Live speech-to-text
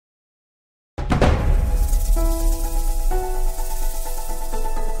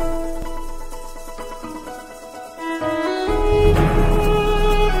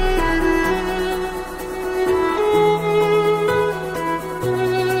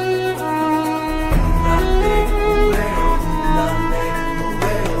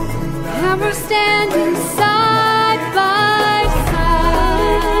standing side by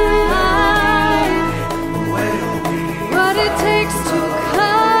side. What it takes to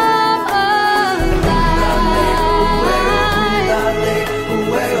come alive.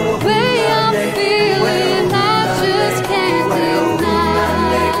 Way I'm feeling, I just can't deny.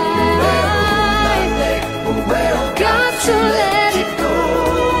 Got to let it go.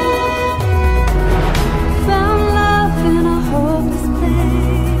 Found love in a hopeless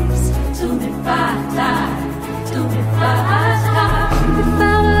place. Do me faster, do me faster.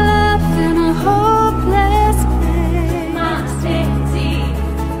 Found love in a hopeless place. My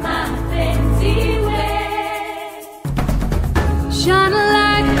fancy way. Shine a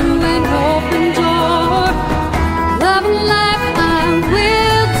light through an open door. Love and life I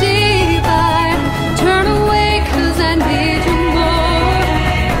will divide. Turn away 'cause I need you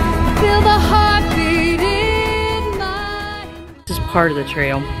more. Feel the heartbeat in my. This is part of the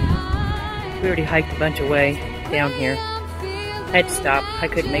trail. We already hiked a bunch of way down here. I had to stop. I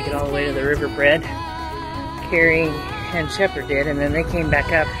couldn't make it all the way to the riverbed. Carrie and Shepherd did, and then they came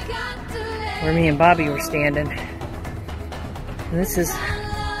back up where me and Bobby were standing. And this is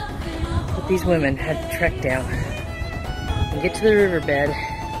what these women had to trek down and get to the riverbed.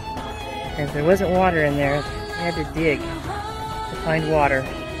 And if there wasn't water in there, they had to dig to find water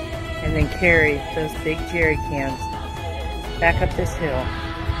and then carry those big jerry cans back up this hill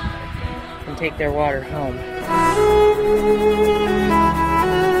and take their water home.